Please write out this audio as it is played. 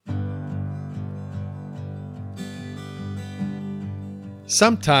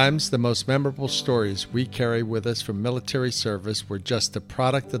Sometimes the most memorable stories we carry with us from military service were just the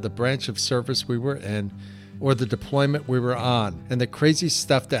product of the branch of service we were in or the deployment we were on, and the crazy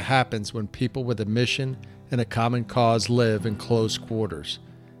stuff that happens when people with a mission and a common cause live in close quarters.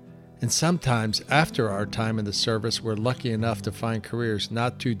 And sometimes after our time in the service, we're lucky enough to find careers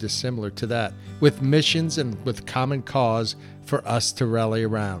not too dissimilar to that, with missions and with common cause for us to rally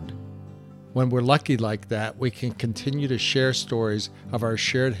around. When we're lucky like that, we can continue to share stories of our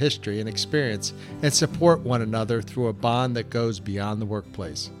shared history and experience and support one another through a bond that goes beyond the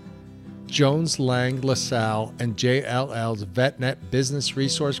workplace. Jones Lang LaSalle and JLL'S VetNet Business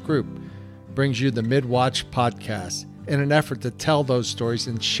Resource Group brings you the Midwatch podcast in an effort to tell those stories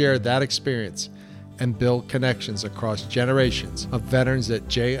and share that experience and build connections across generations of veterans at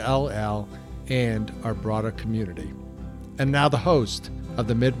JLL and our broader community. And now the host of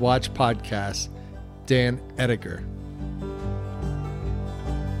the Midwatch podcast, Dan Ediger.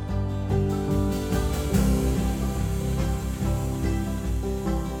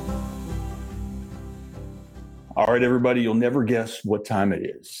 All right, everybody, you'll never guess what time it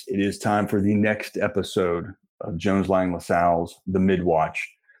is. It is time for the next episode of Jones Lang LaSalle's The Midwatch,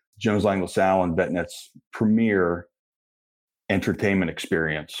 Jones Lang LaSalle and VetNet's premier entertainment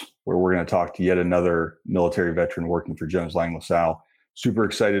experience, where we're going to talk to yet another military veteran working for Jones Lang LaSalle. Super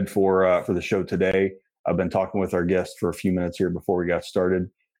excited for the show today. I've been talking with our guest for a few minutes here before we got started,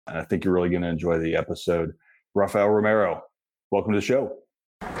 and I think you're really going to enjoy the episode. Rafael Romero, welcome to the show.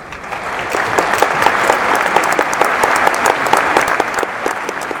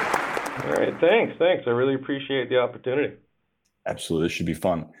 All right, thanks. I really appreciate the opportunity. Absolutely, this should be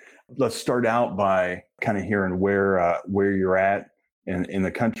fun. Let's start out by kind of hearing where you're at in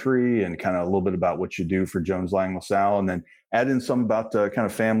the country and kind of a little bit about what you do for Jones Lang LaSalle, and then add in some about kind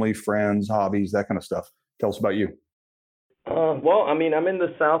of family, friends, hobbies, that kind of stuff. Tell us about you. Well, I'm in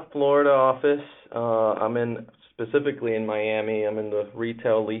the South Florida office. I'm specifically in Miami. I'm in the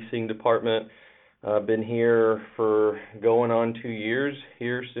retail leasing department. I've been here for going on 2 years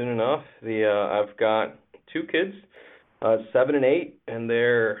here soon enough. I've got two kids, 7 and 8, and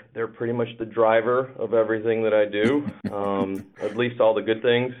they're pretty much the driver of everything that I do, at least all the good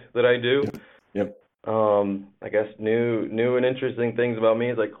things that I do. Yep. I guess new and interesting things about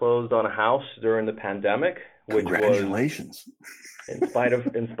me is I closed on a house during the pandemic, which Congratulations. was, in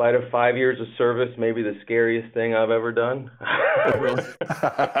spite of 5 years of service, maybe the scariest thing I've ever done. Oh, really?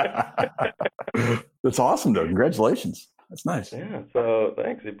 That's awesome, though. Congratulations. That's nice. Yeah. So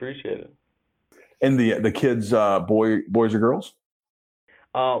thanks. I appreciate it. And the kids, boys or girls?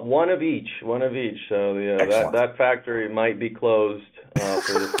 One of each. So that factory might be closed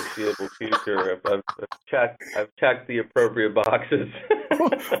for the foreseeable future. I've checked the appropriate boxes.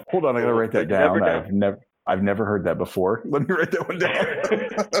 Hold on, I gotta write that down. I've never heard that before. Let me write that one down.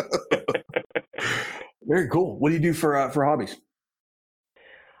 Very cool. What do you do for hobbies?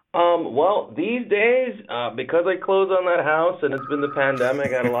 Well, these days, because I closed on that house and it's been the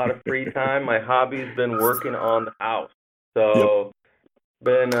pandemic, I had a lot of free time. My hobby's been working on the house. So,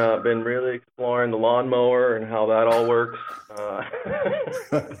 been really exploring the lawnmower and how that all works.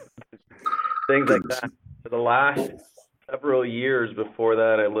 Things like that. For the last several years before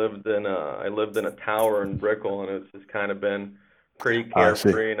that, I lived in a tower in Brickell, and it's just kind of been pretty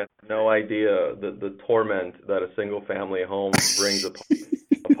carefree, and I have no idea the torment that a single family home brings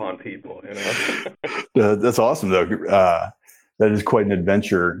upon people. That's awesome, though. That is quite an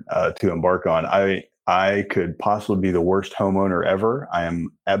adventure to embark on. I could possibly be the worst homeowner ever. I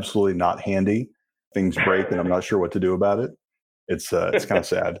am absolutely not handy. Things break, and I'm not sure what to do about it. It's kind of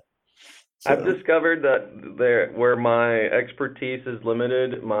sad. So. I've discovered that where my expertise is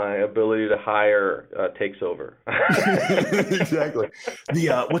limited, my ability to hire takes over. Exactly.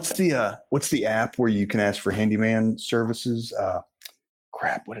 What's the app where you can ask for handyman services?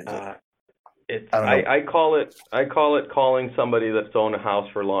 What is it? I call it calling somebody that's owned a house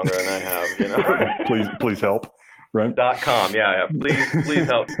for longer than I have. Please help. Right. .com. Yeah. Please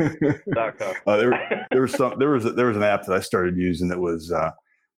help. .com. There was an app that I started using that was.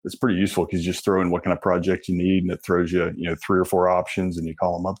 It's pretty useful because you just throw in what kind of project you need, and it throws you 3 or 4 options, and you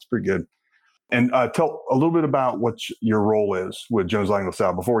call them up. It's pretty good. And tell a little bit about what your role is with Jones Lang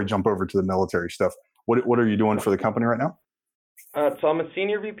LaSalle before we jump over to the military stuff. What are you doing for the company right now? So I'm a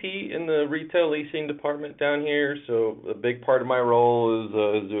senior VP in the retail leasing department down here. So a big part of my role is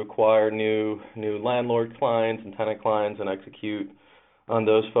to acquire new landlord clients and tenant clients and execute on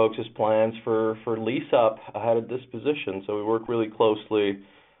those folks' plans for lease up ahead of disposition. So we work really closely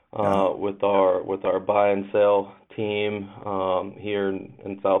with our buy and sell team here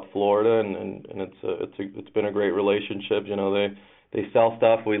in South Florida, and it's been a great relationship. they sell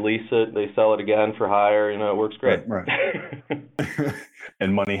stuff, we lease it, they sell it again for hire. It works great. Right.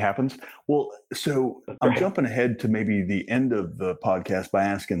 And money happens. Well, so I'm jumping ahead to maybe the end of the podcast by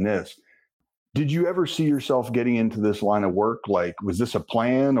asking this. Did you ever see yourself getting into this line of work? Like, was this a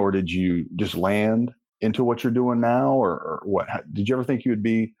plan, or did you just land into what you're doing now, or what? Did you ever think you would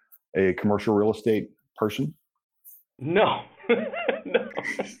be a commercial real estate person? No, no.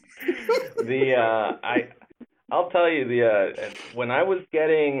 I'll tell you, when I was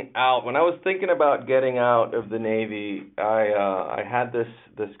thinking about getting out of the Navy, I had this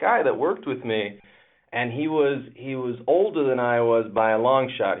guy that worked with me, and he was older than I was by a long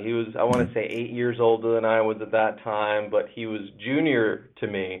shot. He was, I want to say, 8 years older than I was at that time, but he was junior to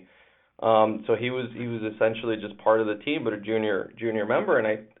me. So he was essentially just part of the team, but a junior member. And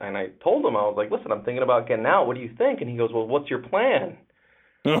I told him, I was like, listen, I'm thinking about getting out. What do you think? And he goes, well, what's your plan?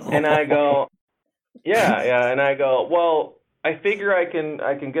 And I go, yeah. And I go, well, I figure I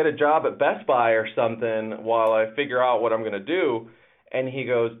can get a job at Best Buy or something while I figure out what I'm going to do. And he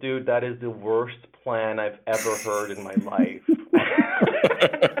goes, dude, that is the worst plan I've ever heard in my life.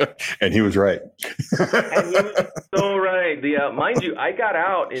 And he was right. And he was so right. Mind you, I got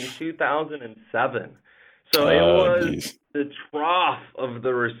out in 2007. So it was the trough of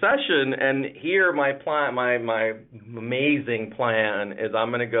the recession. And here my plan, my amazing plan is I'm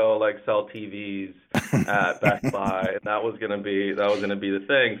going to go sell TVs at Best Buy. And that was going to be the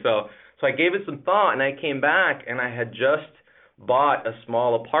thing. So I gave it some thought, and I came back, and I had just bought a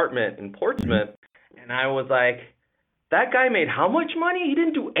small apartment in Portsmouth. And I was like, that guy made how much money? He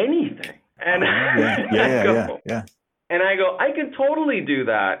didn't do anything. And yeah. And I go, I can totally do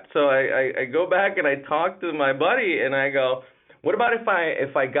that. So I go back and I talk to my buddy, and I go, what about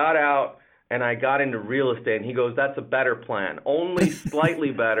if I got out and I got into real estate? And he goes, that's a better plan. Only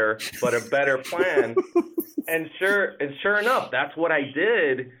slightly better, but a better plan. And sure enough, that's what I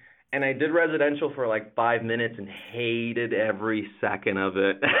did. And I did residential for 5 minutes and hated every second of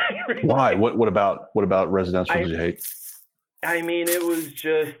it. Why? What about residential did you hate? I mean, it was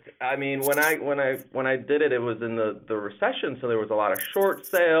just, when I did it, it was in the recession, so there was a lot of short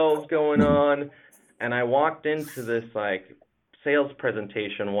sales going on, and I walked into this sales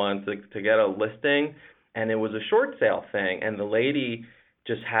presentation once to get a listing, and it was a short sale thing, and the lady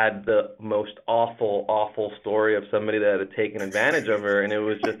just had the most awful story of somebody that had taken advantage of her, and it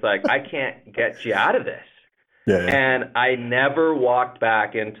was just I can't get you out of this. Yeah. And I never walked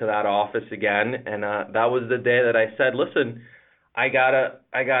back into that office again. And that was the day that I said, listen, I gotta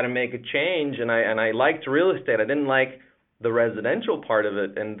make a change. And I liked real estate. I didn't like the residential part of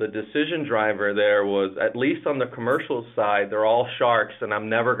it. And the decision driver there was, at least on the commercial side, they're all sharks, and I'm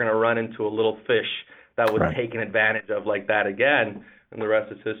never going to run into a little fish that was taken advantage of like that again. And the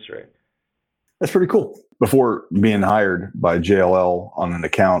rest is history. That's pretty cool. Before being hired by JLL on an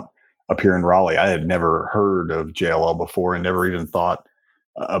account up here in Raleigh, I had never heard of JLL before and never even thought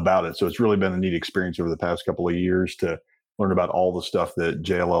about it. So it's really been a neat experience over the past couple of years to learn about all the stuff that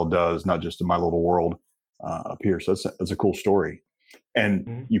JLL does, not just in my little world up here. So that's a cool story.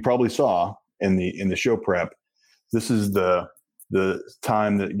 And you probably saw in the show prep, this is the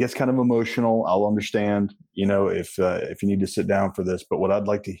time that gets kind of emotional. I'll understand, if you need to sit down for this, but what I'd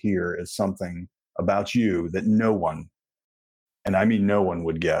like to hear is something about you that no one, and I mean no one,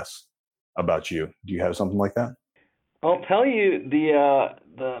 would guess about you. Do you have something like that? I'll tell you,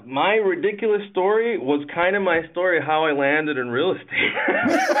 my ridiculous story was kind of my story of how I landed in real estate.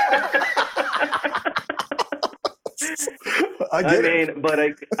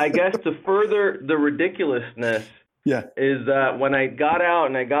 I guess to further the ridiculousness, is that when I got out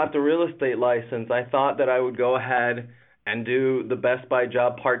and I got the real estate license, I thought that I would go ahead and do the Best Buy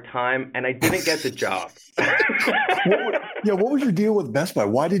job part-time, and I didn't get the job. What was your deal with Best Buy?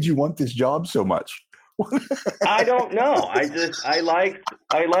 Why did you want this job so much? I don't know. I liked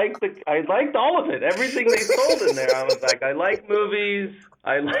all of it. Everything they sold in there. I was like, I like movies.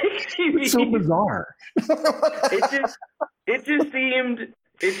 I like TV. It's so bizarre. It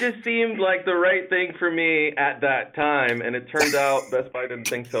just seemed like the right thing for me at that time, and it turned out Best Buy didn't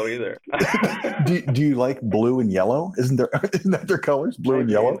think so either. Do you like blue and yellow? Isn't that their colors, blue and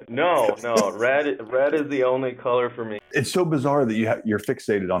yellow? No. Red is the only color for me. It's so bizarre that you're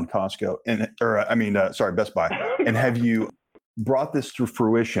fixated on Costco Best Buy. And have you brought this to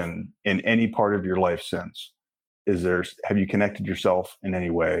fruition in any part of your life since? Have you connected yourself in any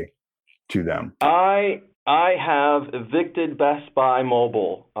way to them? I have evicted Best Buy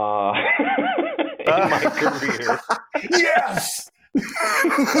Mobile in my career. Yes!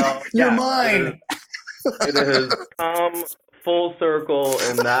 You're mine! It has come full circle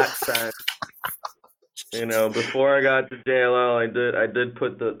in that sense. Before I got to JLL, I did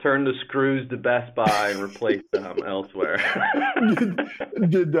turn the screws to Best Buy and replace them elsewhere.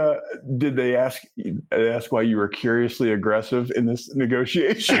 Did they ask why you were curiously aggressive in this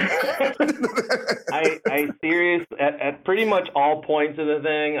negotiation? I serious at pretty much all points of the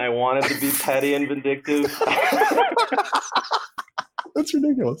thing, I wanted to be petty and vindictive. That's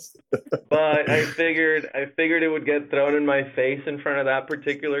ridiculous. But I figured it would get thrown in my face in front of that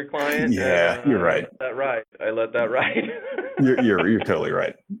particular client. Yeah, you're right. I let that ride. You're totally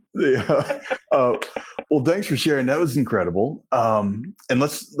right. Yeah. Well, thanks for sharing. That was incredible. And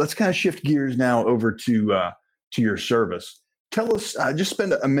let's kind of shift gears now over to your service. Tell us, just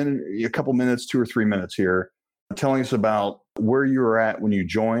spend a couple minutes, 2 or 3 minutes here, telling us about where you were at when you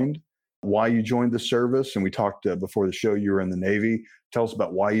joined, why you joined the service. And we talked before the show, you were in the Navy. Tell us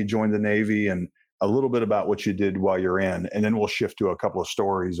about why you joined the Navy and a little bit about what you did while you're in. And then we'll shift to a couple of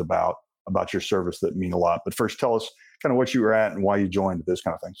stories about your service that mean a lot. But first, tell us kind of what you were at and why you joined, those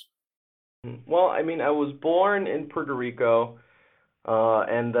kind of things. Well, I mean, I was born in Puerto Rico,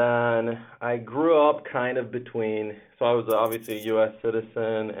 and then I grew up kind of between. So I was obviously a U.S.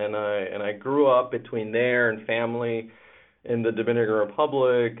 citizen, and I grew up between there and family in the Dominican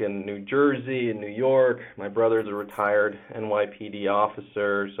Republic and New Jersey and New York. My brother's a retired NYPD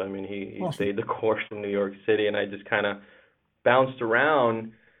officer, so I mean he Awesome. stayed the course in New York City, and I just kind of bounced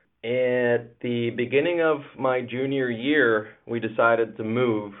around. At the beginning of my junior year, we decided to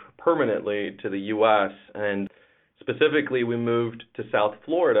move permanently to the U.S., and specifically we moved to South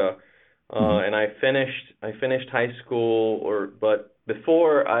Florida. And I finished high school, but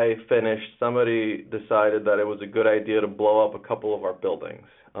before I finished, somebody decided that it was a good idea to blow up a couple of our buildings.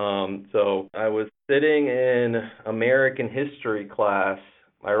 So I was sitting in American history class,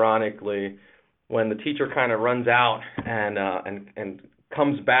 ironically, when the teacher kind of runs out and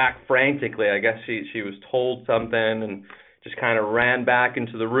comes back frantically. I guess she was told something and just kind of ran back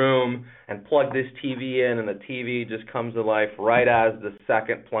into the room and plugged this TV in, and the TV just comes to life right as the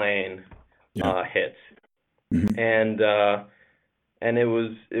second plane hits. And it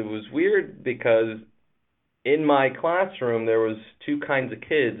was weird because in my classroom there was two kinds of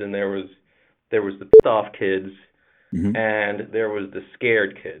kids, and there was the pissed off kids and there was the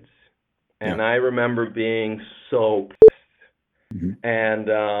scared kids. And I remember being so pissed.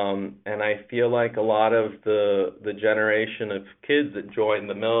 And I feel like a lot of the generation of kids that joined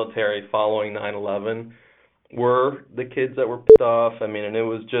the military following 9/11 were the kids that were pissed off. I mean, and it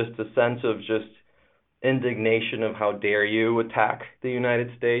was just a sense of just indignation of how dare you attack the United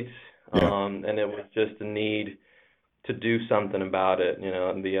States. And it was just a need to do something about it,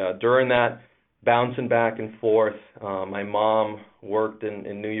 And during that bouncing back and forth, my mom worked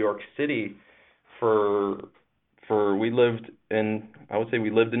in New York City we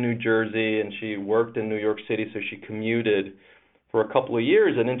lived in New Jersey, and she worked in New York City, so she commuted for a couple of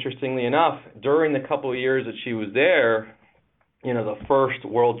years. And interestingly enough, during the couple of years that she was there, the first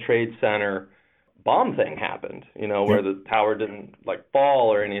World Trade Center bomb thing happened, where the tower didn't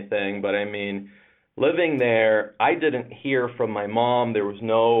fall or anything. But I mean, living there, I didn't hear from my mom. There was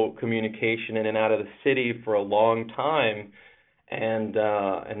no communication in and out of the city for a long time. And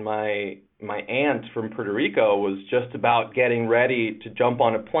my aunt from Puerto Rico was just about getting ready to jump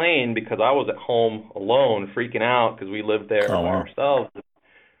on a plane because I was at home alone, freaking out because we lived there by ourselves.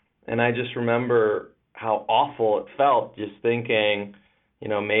 And I just remember how awful it felt, just thinking,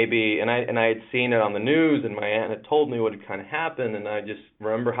 maybe, and I had seen it on the news, and my aunt had told me what had kind of happened, and I just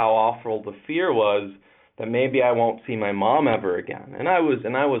remember how awful the fear was that maybe I won't see my mom ever again. And I was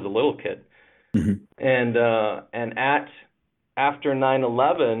a little kid. And after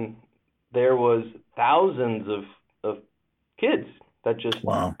 9/11, there was thousands of kids that just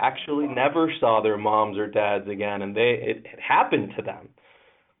actually never saw their moms or dads again, and it happened to them.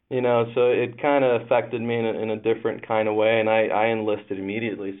 So it kind of affected me in a different kind of way, and I enlisted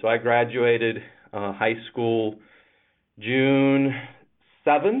immediately. So I graduated high school June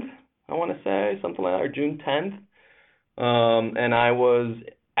 7th, I want to say, something like that, or June 10th. And I was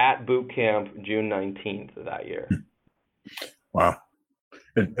at boot camp June 19th of that year. Wow.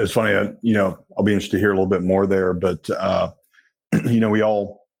 It's funny, I'll be interested to hear a little bit more there, but, we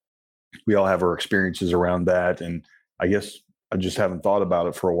all have our experiences around that. And I guess I just haven't thought about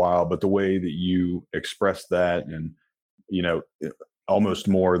it for a while, but the way that you expressed that and, almost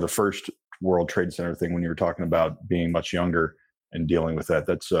more the first World Trade Center thing when you were talking about being much younger and dealing with that,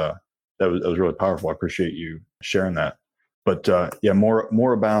 that was really powerful. I appreciate you sharing that. But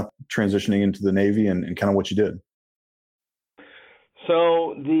more about transitioning into the Navy and kind of what you did.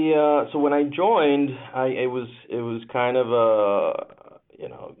 So when I joined, it was kind of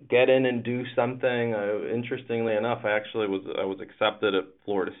get in and do something. Interestingly enough, I was accepted at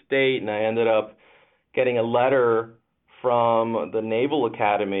Florida State, and I ended up getting a letter from the Naval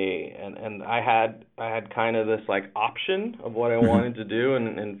Academy, and I had kind of this like option of what I wanted to do,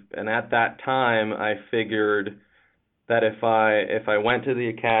 and at that time I figured that if I went to the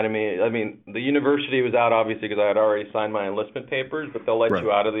academy, I mean, the university was out obviously because I had already signed my enlistment papers, but they'll let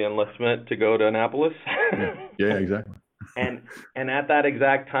you out of the enlistment to go to Annapolis. Yeah, exactly. And at that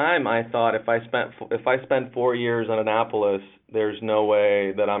exact time, I thought if I spend 4 years in Annapolis, there's no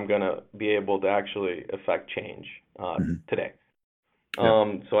way that I'm gonna be able to actually affect change today.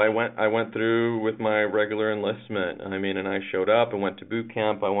 So I went through with my regular enlistment. I mean, and I showed up and went to boot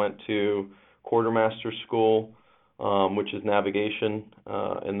camp. I went to quartermaster school, which is navigation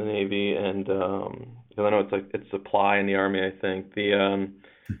in the Navy, and I know it's supply in the Army, I think.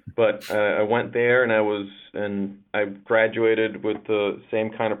 But I went there, and I graduated with the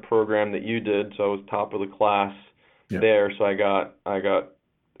same kind of program that you did. So I was top of the class there. So I got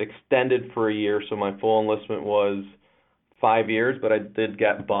extended for a year. So my full enlistment was 5 years, but I did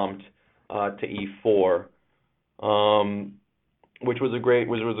get bumped to E4, which was a great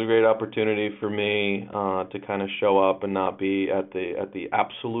opportunity for me to kind of show up and not be at the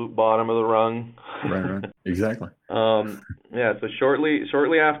absolute bottom of the rung. Right, exactly. So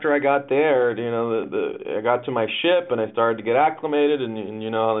shortly after I got there, I got to my ship and I started to get acclimated, and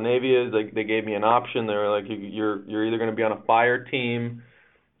you know how the Navy is. They gave me an option. They were like, you're either going to be on a fire team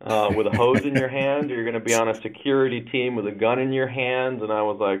with a hose in your hand, or you're going to be on a security team with a gun in your hands. And I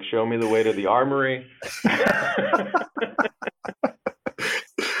was like, show me the way to the armory.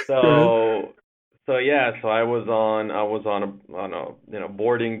 So I was on a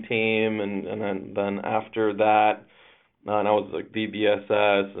boarding team, and then after that, and I was like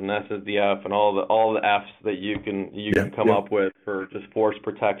BBSS and SSDF and all the Fs that you can come up with for just force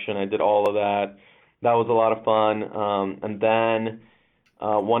protection. I did all of that. That was a lot of fun. And then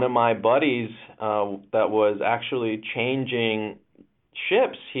one of my buddies that was actually changing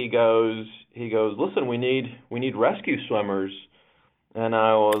ships, he goes, listen, we need rescue swimmers. And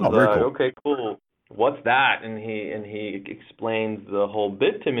I was cool. Okay, cool. What's that? And he explains the whole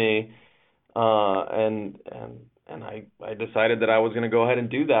bit to me, and I decided that I was going to go ahead and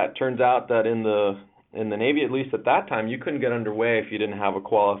do that. Turns out that in the Navy, at least at that time, you couldn't get underway if you didn't have a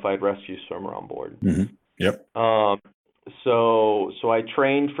qualified rescue swimmer on board. Mm-hmm. Yep. So I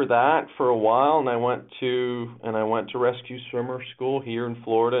trained for that for a while, and I went to rescue swimmer school here in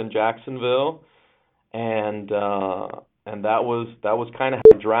Florida in Jacksonville, and that was kind of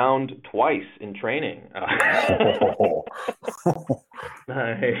drowned twice in training.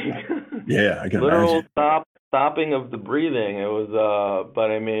 Yeah, I can literal imagine. Stopping of the breathing. It was,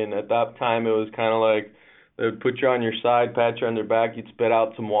 but I mean, at that time it was kind of like they would put you on your side, pat you on your back, you'd spit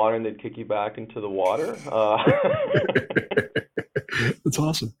out some water, and they'd kick you back into the water. That's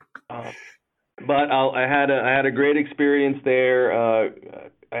awesome. But I had a great experience there.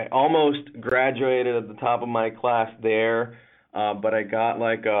 I almost graduated at the top of my class there, but I got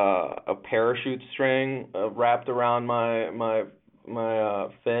like a parachute string wrapped around my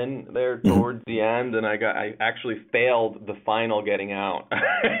fin there towards the end, and I actually failed the final getting out. I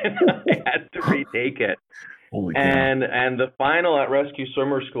had to retake it. Holy cow. And the final at rescue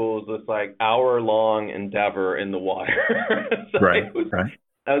swimmer school is this like hour-long endeavor in the water. So right.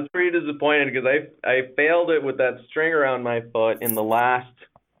 I was pretty disappointed because I failed it with that string around my foot in the last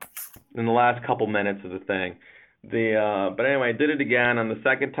couple minutes of the thing. But anyway, I did it again. On the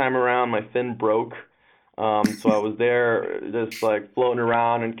second time around, my fin broke. So I was there just like floating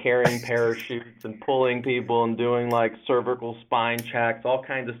around and carrying parachutes and pulling people and doing like cervical spine checks, all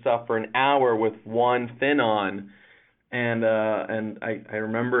kinds of stuff for an hour with one fin on. And I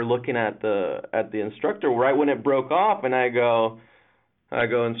remember looking at the instructor right when it broke off, and I go,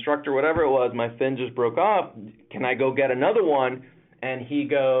 instructor, whatever it was, my fin just broke off. Can I go get another one? And he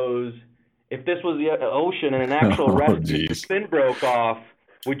goes, if this was the ocean and an actual rescue fin broke off,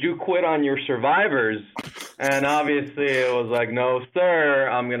 would you quit on your survivors? And obviously it was like, no, sir,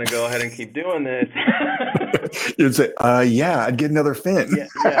 I'm going to go ahead and keep doing this. You'd say, yeah, I'd get another fin. yeah,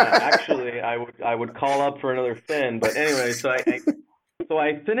 actually, I would call up for another fin. But anyway, so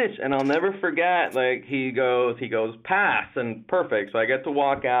I finished, and I'll never forget, like, he goes, pass, and perfect. So I get to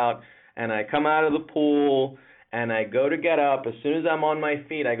walk out, and I come out of the pool, and I go to get up. As soon as I'm on my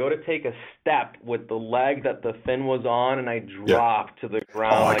feet, I go to take a step with the leg that the fin was on, and I drop to the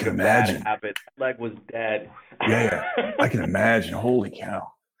ground like a bad habit. That leg was dead. Yeah, I can imagine. Holy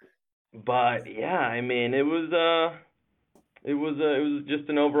cow. But, yeah, I mean, it was It was just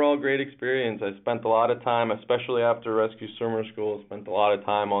an overall great experience. I spent a lot of time, especially after rescue swimmer school, spent a lot of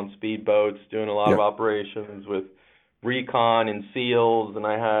time on speedboats, doing a lot of Yep. operations with recon and SEALs, and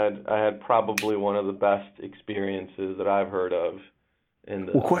I had probably one of the best experiences that I've heard of in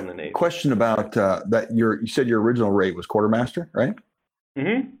Well, the Navy. question about that. You said your original rate was quartermaster, right?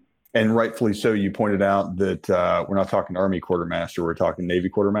 Mm-hmm. And rightfully so. You pointed out that we're not talking Army quartermaster; we're talking Navy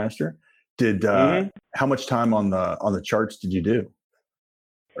quartermaster. Did Mm-hmm. how much time on the charts did you do,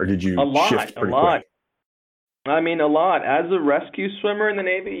 or did you A lot, shift a pretty lot. quick? I mean, a lot. As a rescue swimmer in the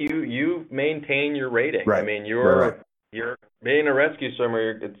Navy, you maintain your rating. I Right. mean, Right. you're being a rescue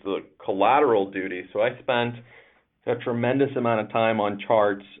swimmer. It's a collateral duty. So I spent a tremendous amount of time on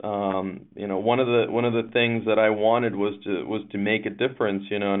charts. One of the things that I wanted was to make a difference.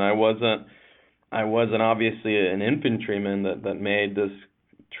 And I wasn't obviously an infantryman that made this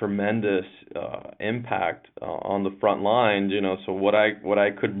tremendous impact on the front lines. So what I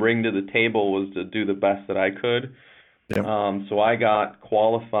could bring to the table was to do the best that I could. Yep. So I got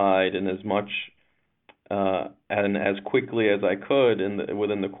qualified in as much and as quickly as I could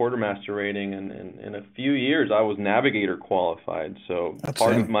within the quartermaster rating, and in a few years I was navigator qualified. So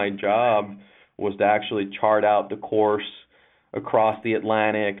part of my job was to actually chart out the course across the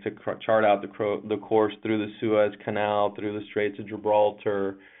Atlantic, to chart out the course through the Suez Canal, through the Straits of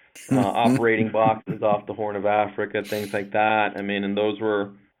Gibraltar, operating boxes off the Horn of Africa, things like that. I mean, and those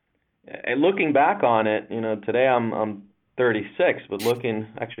were, looking back on it, today I'm 36, but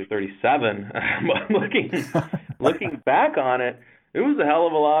actually 37. Looking back on it, it was a hell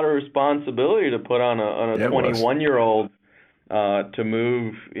of a lot of responsibility to put on a 21-year-old to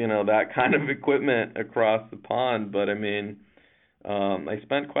move, that kind of equipment across the pond. But I mean, I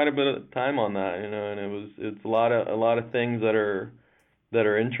spent quite a bit of time on that, and it's a lot of things that are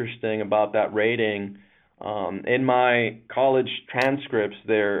interesting about that rating. In my college transcripts,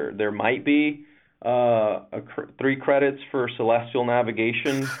 there might be 3 credits for celestial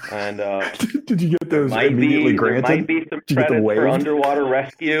navigation, and did you get those immediately granted? There might be some credits for underwater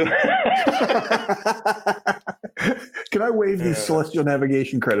rescue. Can I waive these celestial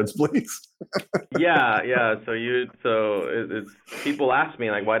navigation credits, please? Yeah. So it's people ask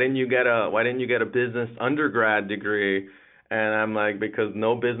me, like, why didn't you get a business undergrad degree? And I'm like, because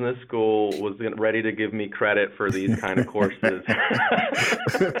no business school was ready to give me credit for these kind of courses.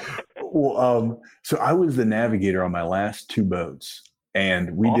 Well, so I was the navigator on my last 2 boats,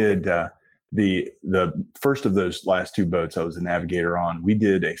 and we did the first of those last 2 boats I was the navigator on. We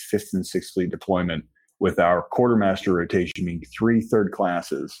did a 5th and 6th Fleet deployment with our quartermaster rotation being 3 third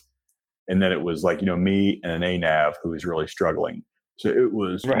classes, and then it was like me and an ANAV who was really struggling. So it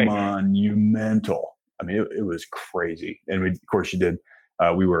was monumental. I mean, it was crazy. And of course, you did.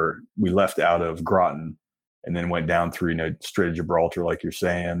 We left out of Groton and then went down through, Strait of Gibraltar, like you're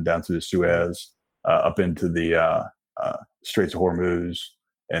saying, down through the Suez, up into the Straits of Hormuz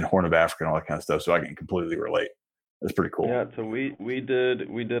and Horn of Africa and all that kind of stuff. So I can completely relate. That's pretty cool. Yeah. So we did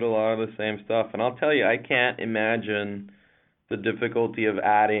a lot of the same stuff, and I'll tell you, I can't imagine the difficulty of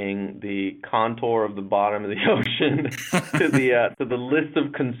adding the contour of the bottom of the ocean to the list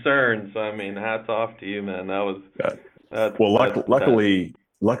of concerns. So, I mean, hats off to you, man.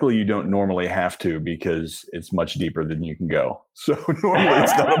 Luckily you don't normally have to, because it's much deeper than you can go. So normally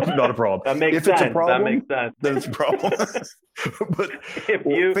it's not a problem. That makes sense. It's a problem, that makes sense. Then it's a problem. But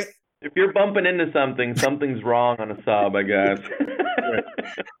if you're bumping into something's wrong on a sub, I guess.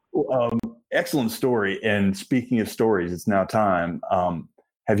 Excellent story. And speaking of stories, it's now time.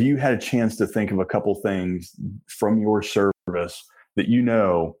 Have you had a chance to think of a couple things from your service that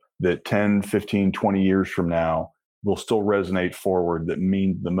that 10, 15, 20 years from now will still resonate forward, that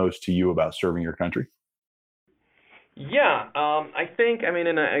mean the most to you about serving your country? Yeah, I think. I mean,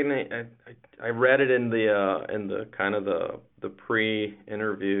 and I read it in the kind of the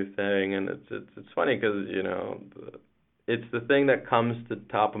pre-interview thing, and it's funny because it's the thing that comes to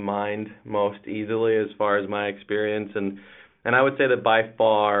top of mind most easily as far as my experience, and I would say that by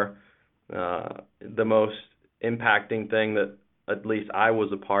far the most impacting thing that at least I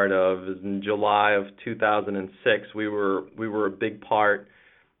was a part of is in July of 2006. We were a big part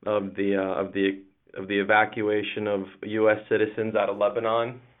of the evacuation of U.S. citizens out of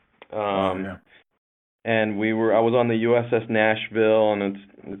Lebanon. And I was on the USS Nashville, and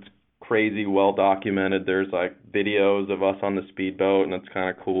it's crazy well documented. There's like videos of us on the speedboat, and it's kind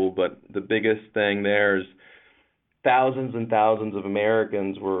of cool. But the biggest thing there is thousands and thousands of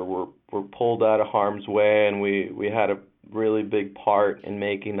Americans were pulled out of harm's way, and we had a really big part in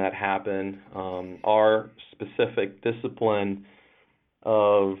making that happen. Our specific discipline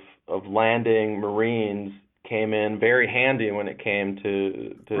of landing Marines came in very handy when it came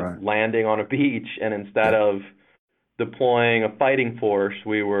to Right. landing on a beach, and instead of deploying a fighting force,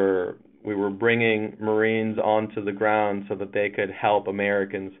 we were bringing Marines onto the ground so that they could help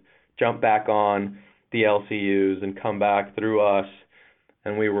Americans jump back on the LCUs and come back through us.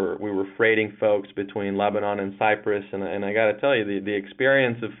 And we were freighting folks between Lebanon and Cyprus, and I got to tell you, the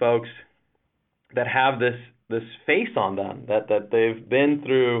experience of folks that have this face on them, that they've been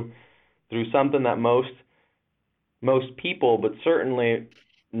through something that most people, but certainly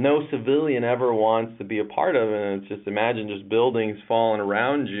no civilian ever wants to be a part of, and it's just, imagine just buildings falling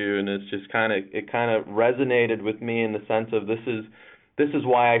around you, and it's just kind of resonated with me in the sense of this is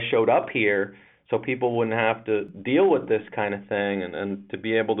why I showed up here, so people wouldn't have to deal with this kind of thing, and to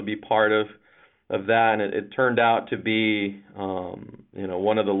be able to be part of that. And it turned out to be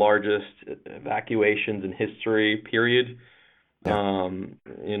one of the largest evacuations in history, period. This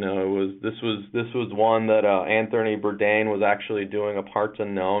was one that Anthony Bourdain was actually doing a Parts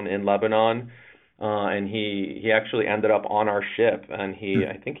Unknown in Lebanon, and he actually ended up on our ship, and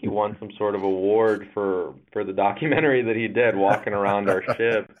I think he won some sort of award for the documentary that he did walking around our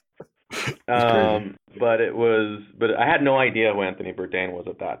ship. But I had no idea who Anthony Bourdain was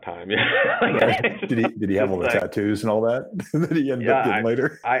at that time. Did he have all the tattoos and all that that he ended up getting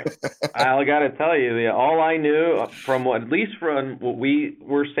later? I got to tell you, all I knew at least from what we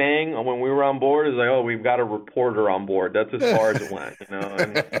were saying when we were on board is like, oh, we've got a reporter on board. That's as far as it went,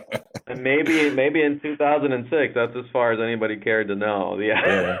 and maybe in 2006, that's as far as anybody cared to know.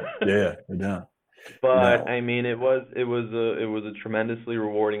 Yeah. But no. I mean, it was a tremendously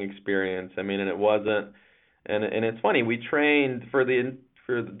rewarding experience. I mean, and it wasn't, and it's funny. We trained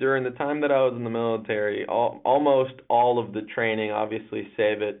during the time that I was in the military. Almost all of the training, obviously,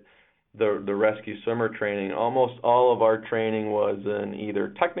 save the rescue swimmer training. Almost all of our training was in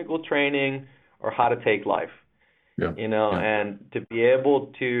either technical training or how to take life. Yeah. And to be able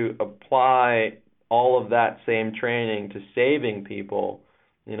to apply all of that same training to saving people,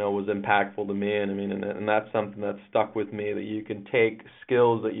 was impactful to me. And I mean, and that's something that stuck with me, that you can take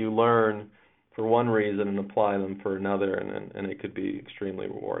skills that you learn for one reason and apply them for another, and it could be extremely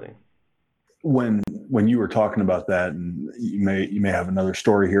rewarding. When you were talking about that, and you may have another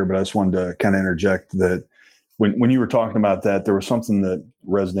story here, but I just wanted to kind of interject that when you were talking about that, there was something that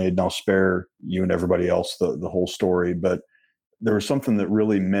resonated, and I'll spare you and everybody else the whole story, but there was something that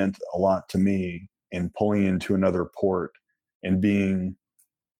really meant a lot to me in pulling into another port and being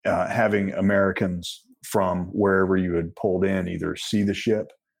having Americans from wherever you had pulled in either see the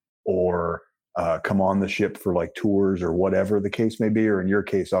ship or come on the ship for like tours or whatever the case may be, or in your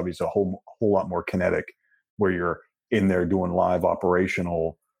case, obviously a whole lot more kinetic, where you're in there doing live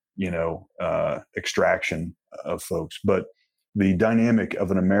operational, extraction of folks. But the dynamic of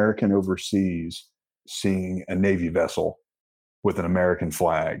an American overseas seeing a Navy vessel with an American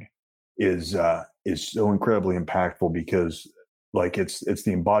flag is so incredibly impactful, because like it's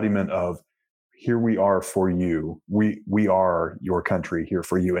the embodiment of, here we are for you. We are your country, here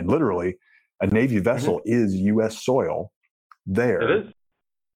for you. And literally, a Navy vessel is U.S. soil there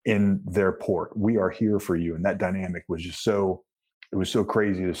in their port. We are here for you. And that dynamic was just it was so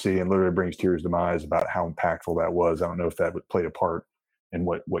crazy to see, and literally brings tears to my eyes about how impactful that was. I don't know if that played a part in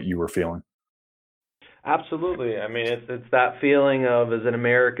what you were feeling. Absolutely. I mean, it's that feeling of, as an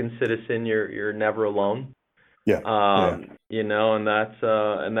American citizen, you're never alone. Yeah. And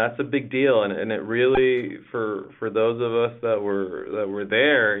that's a big deal, and it really, for those of us that were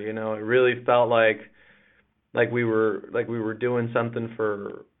there, it really felt like we were doing something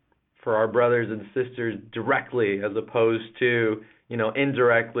for our brothers and sisters directly, as opposed to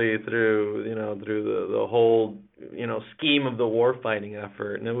indirectly through the whole scheme of the warfighting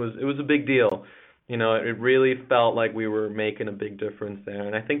effort. And it was a big deal. It really felt like we were making a big difference there.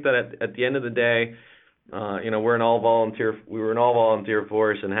 And I think that at the end of the day, we were an all volunteer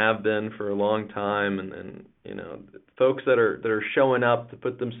force, and have been for a long time, and folks that are showing up to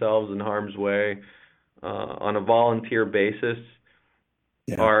put themselves in harm's way on a volunteer basis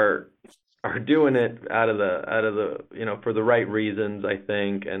are doing it out of the for the right reasons, I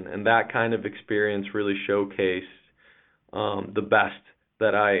think, and that kind of experience really showcased the best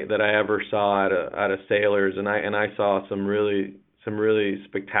that I ever saw out of sailors, and I saw some really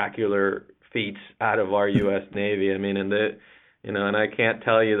spectacular feats out of our U.S. Navy. I mean, and I can't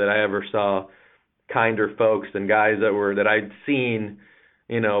tell you that I ever saw kinder folks than guys that I'd seen,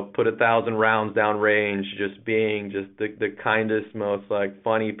 put 1,000 rounds down range, just being the kindest, most like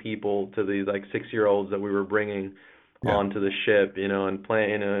funny people to these like 6-year-olds that we were bringing onto the ship, and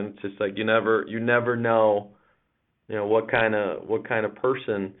playing. And it's just like you never know, what kind of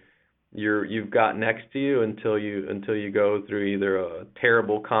person you've got next to you until you go through either a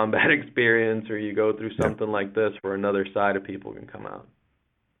terrible combat experience or you go through something like this where another side of people can come out.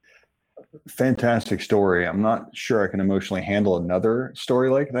 Fantastic story. I'm not sure I can emotionally handle another story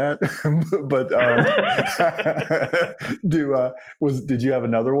like that, but did you have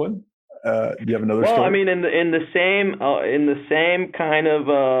another one? Do you have another story? Well, I mean, in the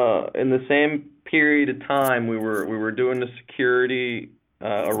same period of time, we were doing the security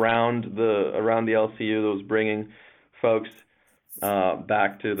around the LCU that was bringing folks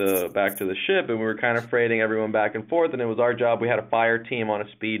back to the ship, and we were kind of freighting everyone back and forth, and it was our job. We had a fire team on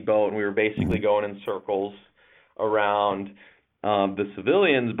a speedboat, and we were basically going in circles around the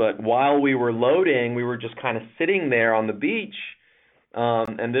civilians. But while we were loading, we were just kind of sitting there on the beach,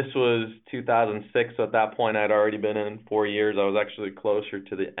 and this was 2006, so at that point I'd already been in 4 years. I was actually closer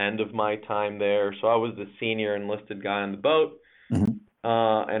to the end of my time there, so I was the senior enlisted guy on the boat.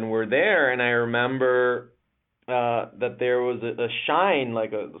 And we're there, and I remember that there was a shine,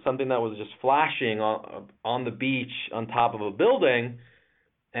 like something that was just flashing on the beach on top of a building,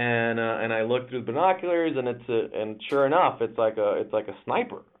 and I looked through the binoculars, and sure enough, it's like a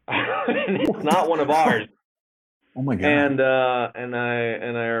sniper, and it's not one of ours. Oh my God! And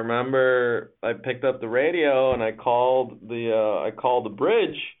I remember I picked up the radio and I called the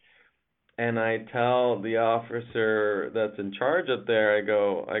bridge. And I tell the officer that's in charge up there, I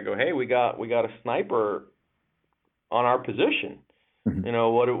go, hey, we got a sniper on our position. You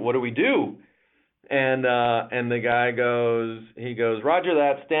know, what do we do? And the guy goes, Roger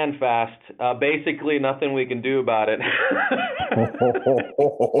that, stand fast. Basically, nothing we can do about it.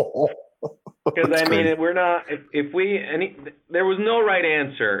 Because I mean, we're not. There was no right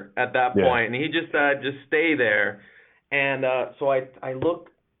answer at that point, and he just said, just stay there. And so I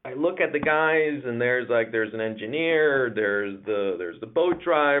look at the guys, and there's an engineer, there's the boat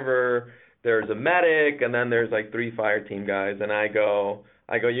driver, there's a medic, and then there's like 3 fire team guys. And I go,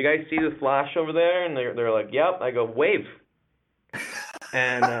 you guys see the flash over there? And they're like, yep. I go, wave.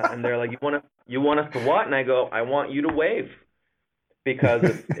 And they're like, you want us to what? And I go, I want you to wave. Because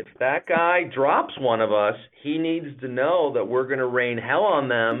if that guy drops one of us, he needs to know that we're going to rain hell on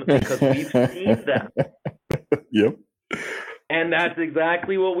them because we've seen them. Yep. And that's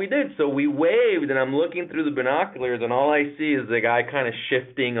exactly what we did. So we waved, and I'm looking through the binoculars, and all I see is the guy kind of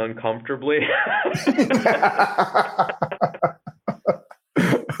shifting uncomfortably.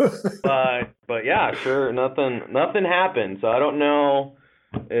 But yeah, sure, nothing happened. So I don't know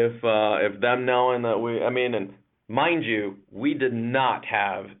if them knowing that and mind you, we did not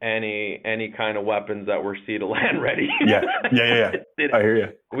have any kind of weapons that were sea to land ready. Yeah. I hear you.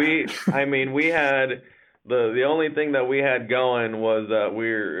 We had the only thing that we had going was that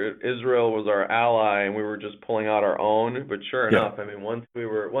Israel was our ally, and we were just pulling out our own. But sure enough, I mean, once we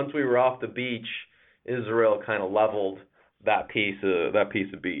were off the beach, Israel kind of leveled that piece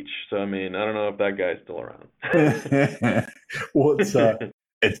of beach. So I mean, I don't know if that guy's still around. Well,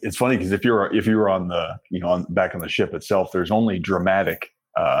 it's funny because if you're on the back on the ship itself, there's only dramatic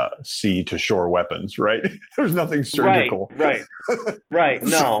sea to shore weapons, right? There's nothing surgical. Right.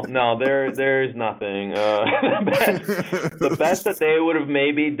 No, there's nothing. The best that they would have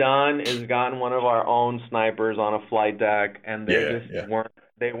maybe done is gotten one of our own snipers on a flight deck, and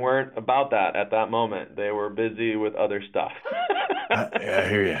they weren't about that at that moment. They were busy with other stuff. I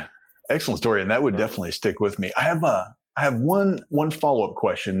hear you. Excellent story, and that would definitely stick with me. I have one follow-up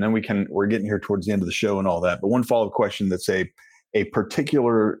question, then we're getting here towards the end of the show and all that, but one follow-up question that's a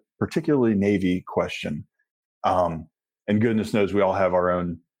particularly Navy question. And goodness knows we all have our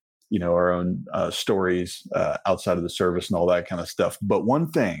own stories outside of the service and all that kind of stuff. But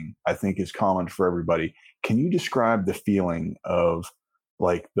one thing I think is common for everybody. Can you describe the feeling of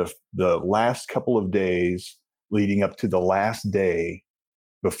like the last couple of days leading up to the last day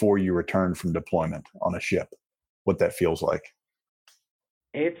before you return from deployment on a ship? What that feels like?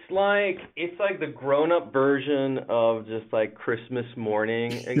 It's like the grown-up version of just like Christmas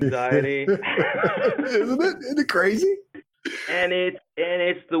morning anxiety. Isn't it? Isn't it crazy? And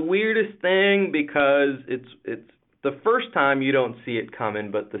it's the weirdest thing because it's the first time you don't see it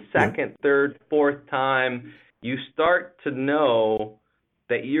coming, but the second, third, fourth time you start to know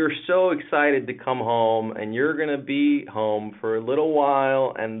that you're so excited to come home, and you're going to be home for a little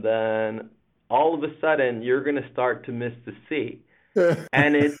while, and then all of a sudden you're going to start to miss the sea.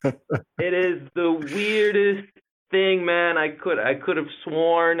 And it is the weirdest thing, man. I could have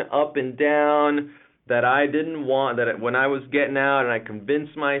sworn up and down that I didn't want, that when I was getting out and I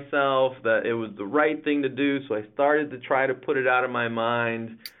convinced myself that it was the right thing to do, so I started to try to put it out of my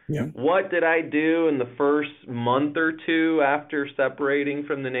mind. Yeah. What did I do in the first month or two after separating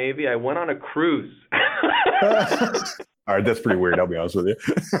from the Navy? I went on a cruise. All right, that's pretty weird, I'll be honest with you.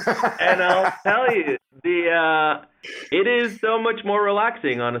 And I'll tell you, it is so much more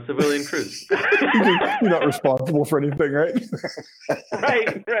relaxing on a civilian cruise. You're not responsible for anything, right?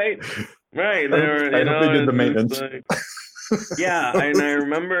 Right. I hope they did the maintenance. Yeah, and I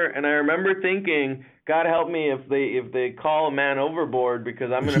remember thinking, God help me if they call a man overboard,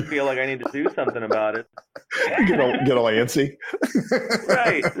 because I'm gonna feel like I need to do something about it. Get all antsy.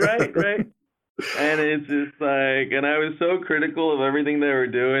 Right. And it's just like, and I was so critical of everything they were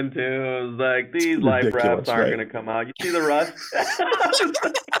doing too. I was like, these life rafts aren't going to come out. You see the rust?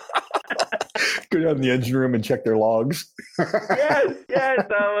 Go down in the engine room and check their logs. Yes. I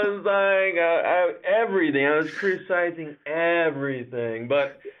was like, everything. I was criticizing everything.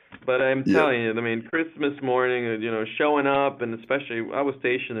 But I'm telling you, I mean, Christmas morning, showing up, and especially I was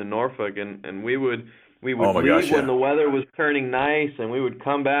stationed in Norfolk, and we would leave when the weather was turning nice, and we would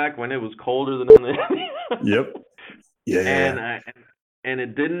come back when it was colder than on the Yep. Yeah. And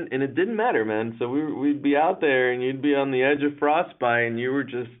it didn't matter, man. So we'd be out there, and you'd be on the edge of frostbite, and you were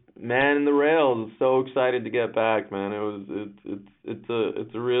just manning the rails, so excited to get back, man.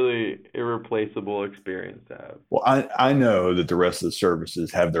 It's a really irreplaceable experience to have. Well, I know that the rest of the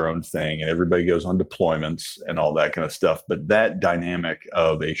services have their own thing, and everybody goes on deployments and all that kind of stuff. But that dynamic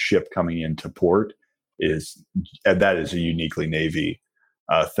of a ship coming into port is a uniquely Navy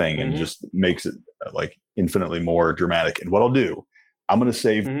thing, and just makes it like infinitely more dramatic. And what I'll do, I'm going to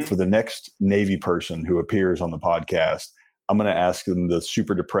save for the next Navy person who appears on the podcast, I'm going to ask them the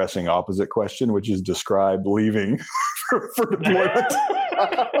super depressing opposite question, which is describe leaving for deployment.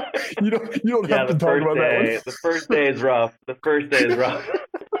 you don't have to talk about that one. The first day is rough. That's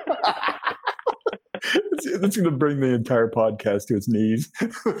going to bring the entire podcast to its knees.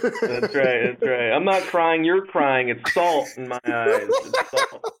 That's right. I'm not crying. You're crying. It's salt in my eyes.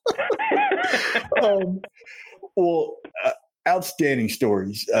 Well, outstanding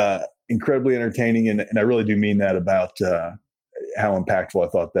stories, incredibly entertaining, and I really do mean that about how impactful I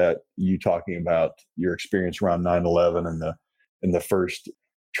thought that you talking about your experience around 9/11 and the first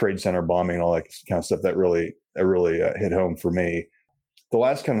Trade Center bombing and all that kind of stuff. That really hit home for me. The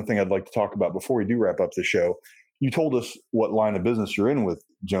last kind of thing I'd like to talk about before we do wrap up the show, you told us what line of business you're in with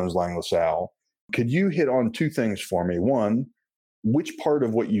Jones Lang LaSalle. Could you hit on two things for me? One, which part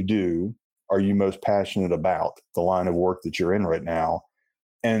of what you do are you most passionate about, the line of work that you're in right now?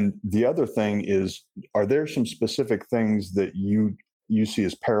 And the other thing is, are there some specific things that you see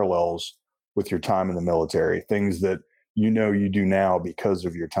as parallels with your time in the military, things that you do now because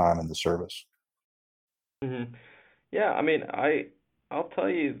of your time in the service? Mm-hmm. Yeah, I mean, I'll tell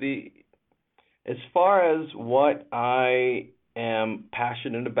you, as far as what I am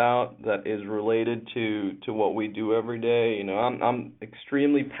passionate about that is related to what we do every day, I'm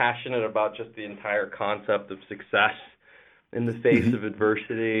extremely passionate about just the entire concept of success in the face of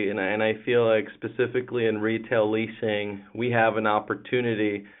adversity, and I feel like specifically in retail leasing, we have an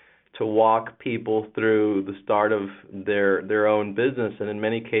opportunity to walk people through the start of their own business, and in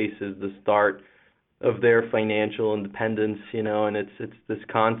many cases the start of their financial independence, and it's this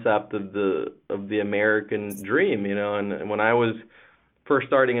concept of the American dream, and when I was first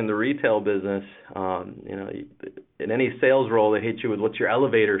starting in the retail business, in any sales role they hit you with what's your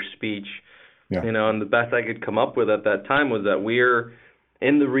elevator speech, and the best I could come up with at that time was that we're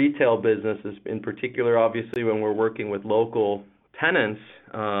in the retail business, in particular, obviously when we're working with local tenants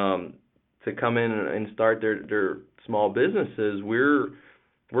to come in and start their small businesses, we're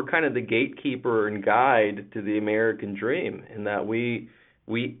kind of the gatekeeper and guide to the American dream, in that we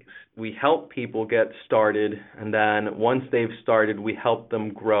help people get started, and then once they've started, we help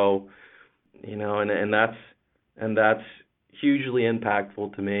them grow, and that's hugely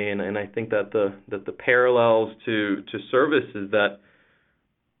impactful to me, and I think that the parallels to service is that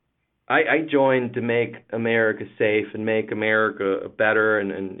I joined to make America safe and make America better,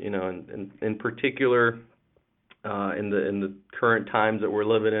 and in particular, in the current times that we're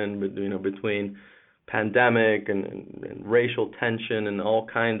living in, between pandemic and racial tension and all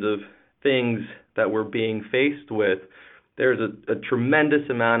kinds of things that we're being faced with, there's a tremendous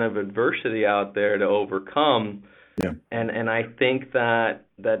amount of adversity out there to overcome. Yeah. And I think that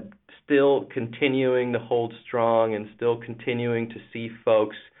still continuing to hold strong and still continuing to see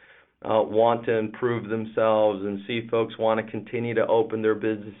folks want to improve themselves, and see folks want to continue to open their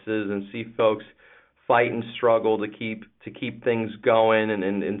businesses, and see folks fight and struggle to keep things going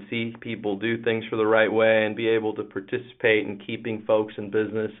and see people do things for the right way and be able to participate in keeping folks in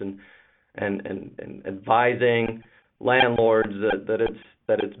business and advising landlords that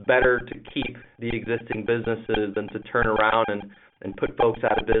it's better to keep the existing businesses than to turn around and put folks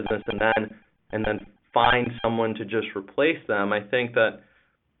out of business and then find someone to just replace them. I think that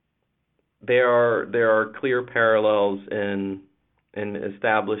there are clear parallels in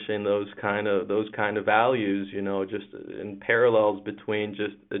establishing those kind of values, just in parallels between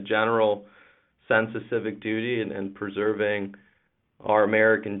just a general sense of civic duty and preserving our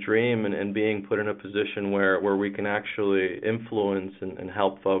American dream and being put in a position where we can actually influence and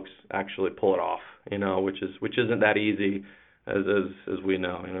help folks actually pull it off, which isn't that easy as we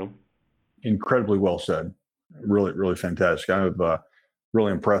know. Incredibly well said. Really, really fantastic. I'm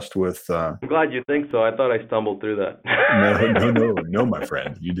really impressed with. I'm glad you think so. I thought I stumbled through that. No, my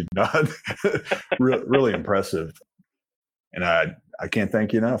friend, you did not. Really impressive, and I can't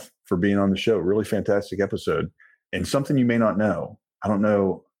thank you enough for being on the show. Really fantastic episode, and something you may not know. I don't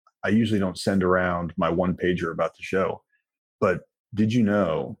know. I usually don't send around my one pager about the show, but did you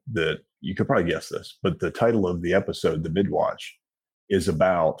know that you could probably guess this? But the title of the episode, the Midwatch, is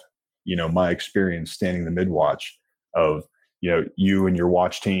about my experience standing the Midwatch of you and your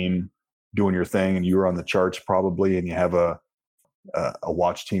watch team doing your thing, and you were on the charts probably, and you have a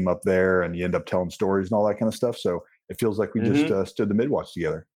watch team up there, and you end up telling stories and all that kind of stuff. So it feels like we just stood the Midwatch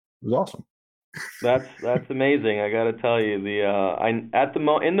together. It was awesome. That's amazing. I got to tell you,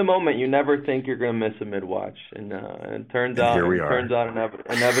 in the moment you never think you're going to miss a Midwatch, and it turns out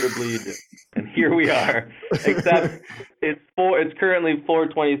inevitably you do. And here we are. Except it's currently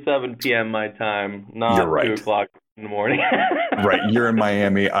 4:27 p.m. my time, not 2:00 in the morning. Right. You're in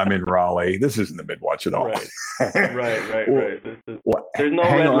Miami. I'm in Raleigh. This isn't the Midwatch at all. Right. There's no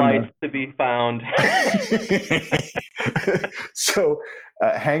red lights to be found. So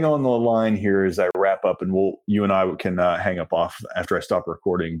hang on the line here as I wrap up, and you and I can hang up off after I stop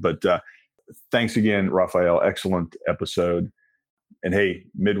recording. But thanks again, Rafael. Excellent episode. And hey,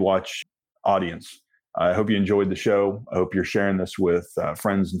 Midwatch audience, I hope you enjoyed the show. I hope you're sharing this with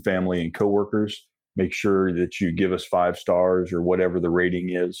friends and family and coworkers. Make sure that you give us 5 stars or whatever the rating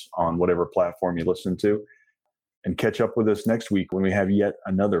is on whatever platform you listen to. And catch up with us next week when we have yet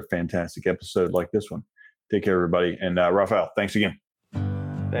another fantastic episode like this one. Take care, everybody. And Rafael, thanks again.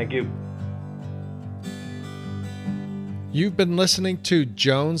 Thank you. You've been listening to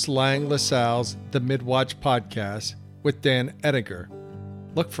Jones Lang LaSalle's The Midwatch Podcast with Dan Ettinger.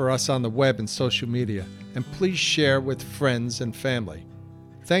 Look for us on the web and social media, and please share with friends and family.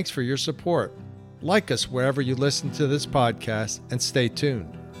 Thanks for your support. Like us wherever you listen to this podcast, and stay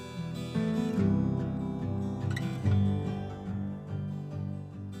tuned.